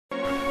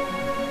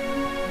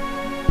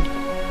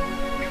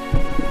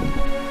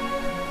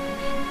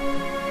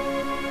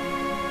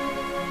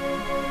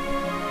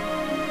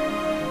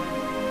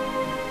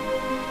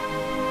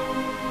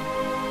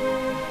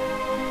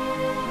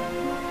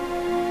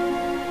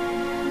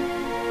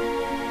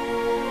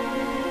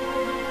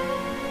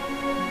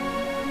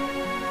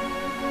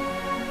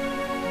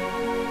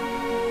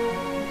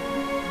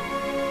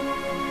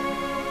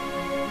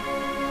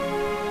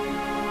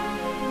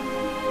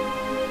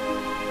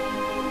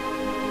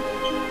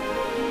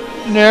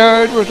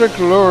Now it was a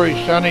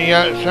glorious sunny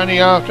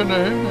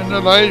afternoon, and the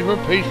ladies were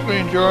peacefully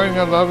enjoying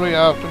a lovely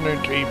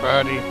afternoon tea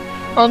party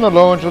on the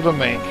lawns of the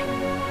mansion.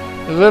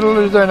 Little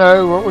did they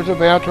know what was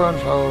about to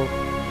unfold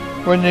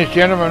when this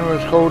gentleman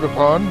was called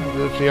upon,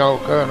 that's the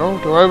old colonel,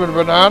 to open a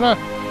banana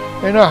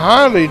in a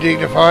highly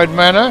dignified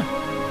manner,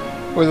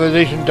 with a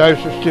decent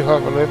dose of stiff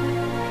upper lip,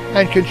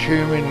 and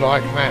consume in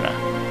like manner.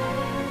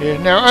 Yes,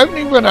 now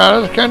opening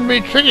bananas can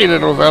be tricky,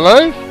 little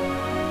fellows.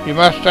 You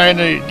must stay in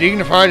a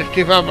dignified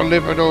stiff upper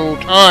lip at all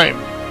times.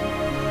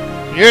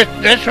 Yes,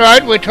 that's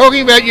right, we're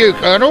talking about you,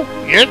 Colonel.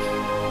 Yes.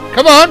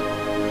 Come on,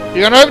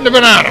 you're going to open the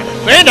banana.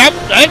 Stand up,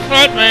 that's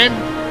right, man.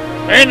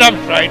 Stand up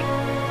straight.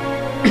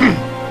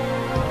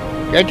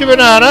 Get your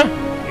banana.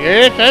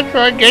 Yes, that's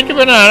right, get your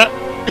banana.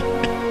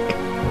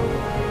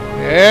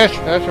 Yes,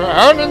 that's right.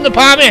 Hold it in the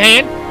palm of your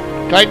hand.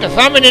 Take the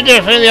thumb and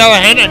index finger in the other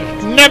hand and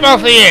snap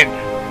off the end.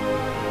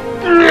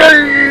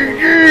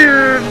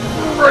 Jesus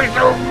Christ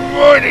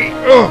almighty.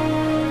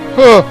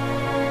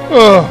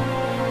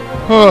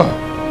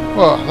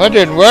 Well, that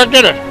didn't work,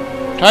 did it?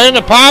 Take in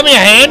the palm of your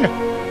hand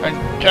and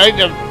take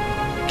the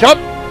top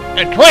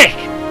and twist.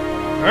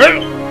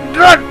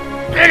 God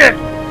did it.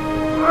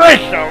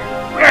 Christ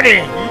almighty.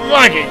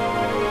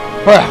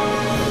 Well,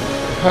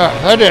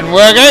 that didn't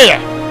work either.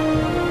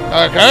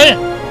 Okay,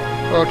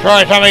 we'll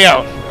try something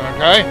else,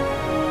 okay?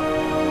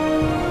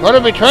 Put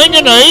it between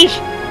your knees,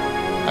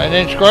 and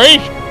then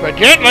squeeze, but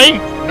gently,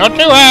 not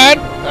too hard,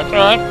 that's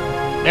right.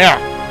 Now,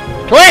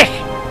 twist!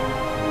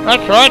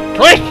 That's right,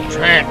 twist,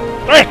 man,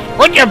 twist!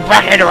 Put your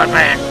back into it,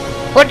 man!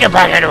 Put your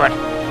back into it!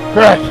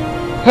 Good.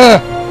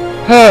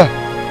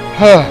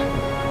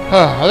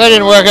 That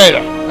didn't work either.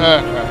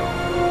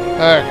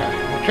 Okay.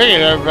 Tricky,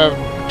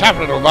 tough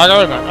little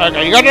bugger, isn't it?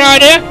 Okay, you got an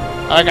idea?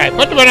 Okay,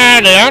 put the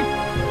banana down.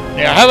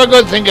 Now have a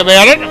good think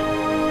about it.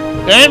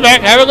 Stand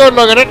back, have a good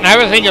look at it, and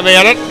have a think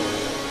about it.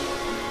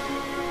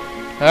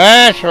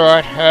 That's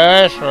right.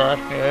 Yes,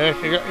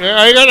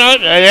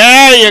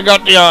 you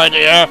got the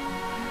idea.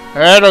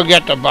 That'll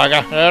get the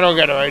bugger. That'll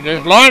get it.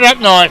 Just line up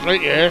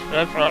nicely. Yes,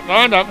 that's right.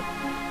 Lined up.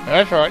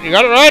 That's right. You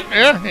got it right?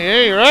 Yeah,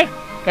 you're right.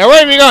 Now where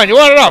have you going? You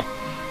want it off?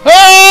 Oh,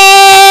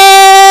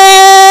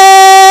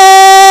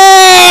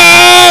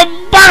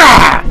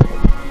 bugger!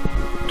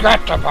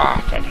 Got the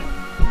bastard.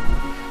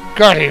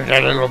 Got him,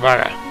 that little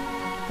bugger.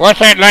 What's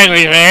that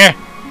language there?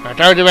 I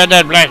told you about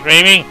that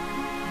blaspheming.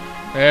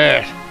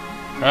 Yes.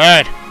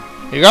 Right.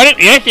 You got him?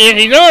 Yes,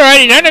 he's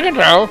alright, he's under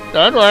control.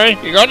 Don't worry,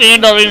 you got the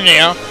end of him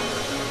now.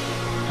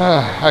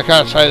 I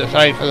can't say the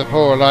same for the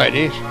poor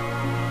ladies.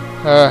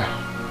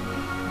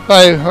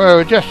 They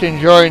were just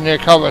enjoying their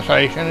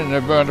conversation in the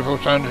wonderful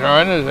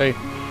sunshine as they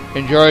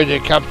enjoyed their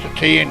cups of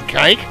tea and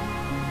cake,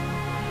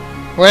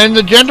 when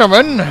the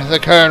gentleman, the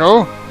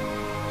colonel,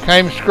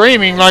 came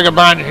screaming like a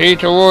banshee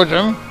towards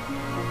them,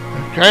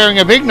 carrying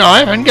a big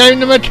knife, and gave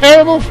them a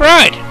terrible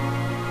fright.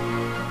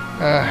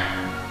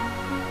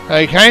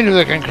 They came to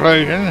the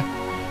conclusion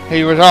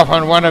he was off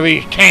on one of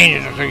his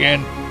tangents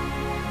again.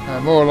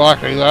 More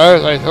likely,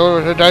 though, they thought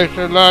it was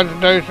a large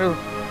dose of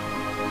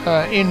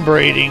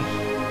inbreeding.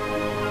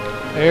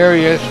 There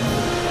he is,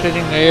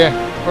 sitting there,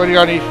 putting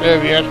on his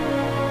serviette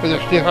with a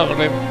stiff upper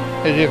lip,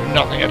 as if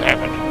nothing had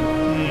happened.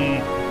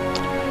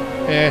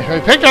 Yeah, so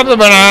he picked up the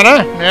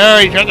banana. Now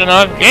he's got the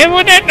knife. Careful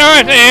with that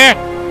knife there.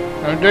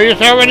 Don't do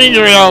yourself an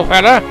injury, old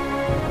fella.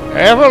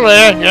 Careful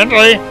there,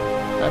 gently.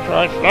 That's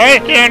right.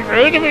 Slice down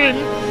through the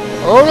middle,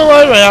 all the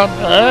way round.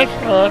 That's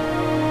right.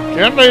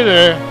 Gently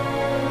there.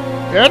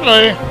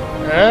 Gently.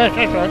 Yes,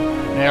 that's right.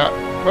 Now,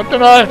 put the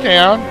knife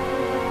down.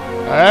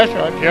 That's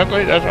right.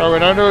 Gently. That's right. We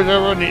don't do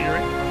yourself an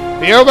injury.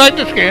 Peel back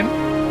the skin.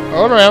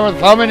 All around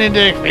with thumb and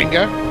index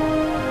finger.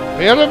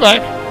 Peel it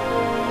back.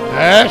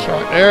 That's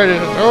right, there it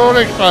is, it's all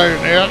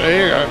exposed now,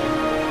 there you go.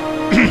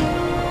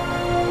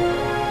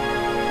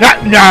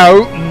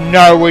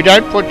 No, we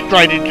don't put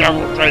straight in the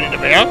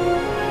mouth.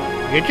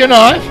 Get your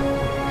knife,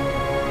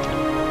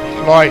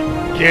 slice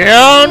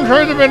down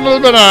through the middle of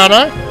the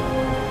banana,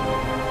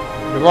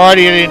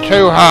 dividing it in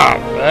two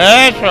halves.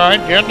 That's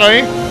right,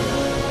 gently.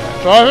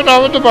 Slice it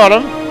off at the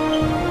bottom.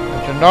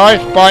 It's a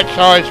nice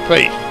bite-sized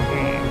piece.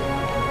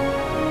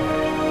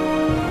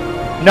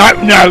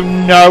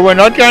 No, we're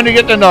not going to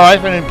get the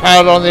knife and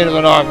impale it on the end of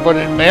the knife and put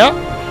it in the mouth.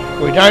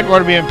 We don't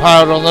want to be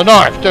impaled on the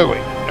knife, do we?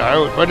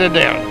 No, we put it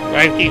down.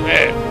 Safety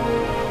first.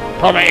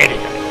 Proper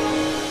etiquette.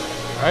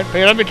 Right,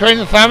 peel it between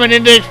the thumb and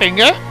index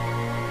finger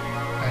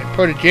and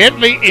put it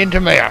gently into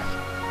mouth.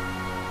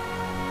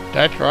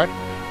 That's right.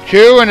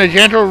 Chew in a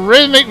gentle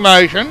rhythmic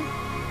motion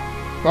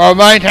while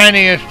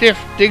maintaining a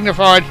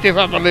dignified stiff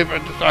upper lip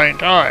at the same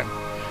time.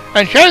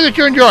 And show that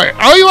you enjoy it.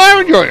 Oh, you are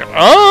enjoying it.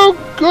 Oh,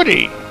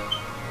 goody.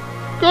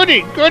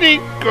 Goody.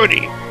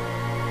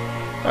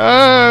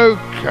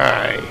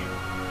 Okay.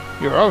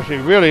 You're obviously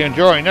really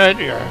enjoying that.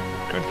 You're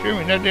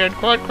consuming that down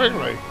quite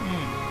quickly.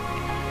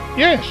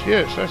 Yes,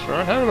 that's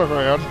right. Have a look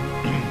around.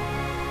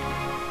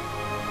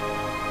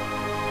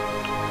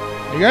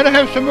 You going to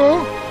have some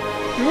more?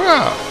 You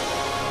are.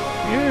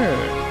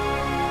 Yes.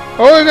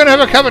 Oh, you're going to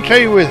have a cup of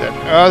tea with it.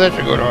 Oh, that's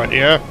a good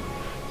idea.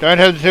 Don't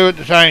have the two at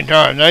the same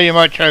time. No, you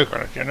might choke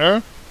on it, you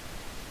know.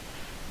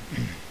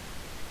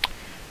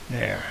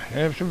 Now,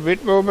 have some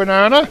bit more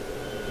banana.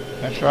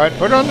 That's right.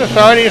 Put on the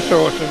side of your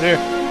saucer there.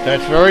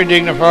 That's very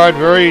dignified,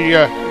 very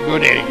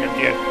good etiquette,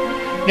 yes.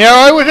 Now,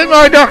 I was at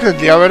my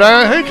doctor's the other day.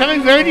 I heard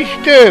something very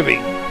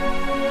disturbing.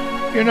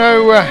 You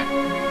know,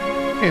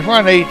 if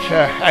one eats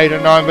 8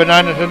 or 9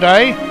 bananas a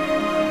day,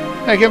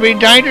 they can be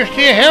dangerous to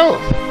your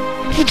health.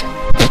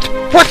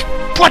 What?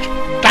 What?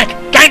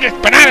 Dangerous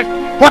bananas?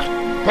 What?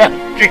 Oh,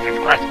 Jesus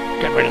Christ.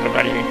 Get rid of the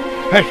bloody thing.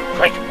 Where?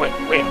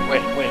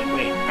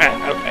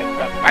 Okay,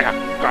 back up.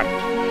 Got it.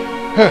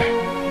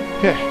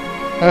 Yes.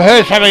 I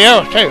heard something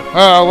else too.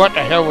 Oh, what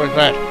the hell was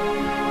that?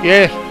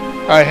 Yes,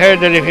 I heard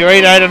that if you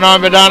eat 8 or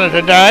 9 bananas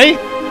a day,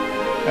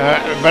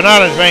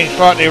 bananas being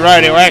slightly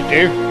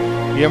radioactive,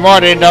 you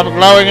might end up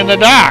glowing in the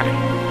dark.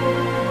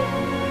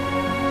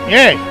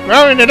 Yes,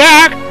 glowing in the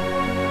dark?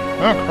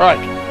 Oh,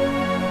 Christ.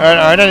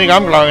 I don't think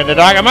I'm glowing in the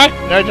dark, am I?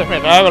 No, just a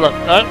minute. Have a look.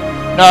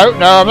 No,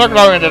 I'm not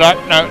glowing in the dark.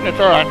 No, that's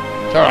all right.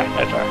 It's all right.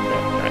 That's all right.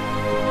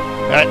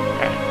 Right.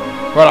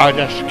 Well, I'll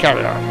just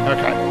carry on.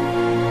 Okay.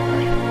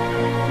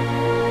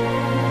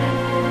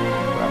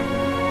 Well,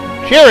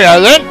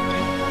 cheerio then.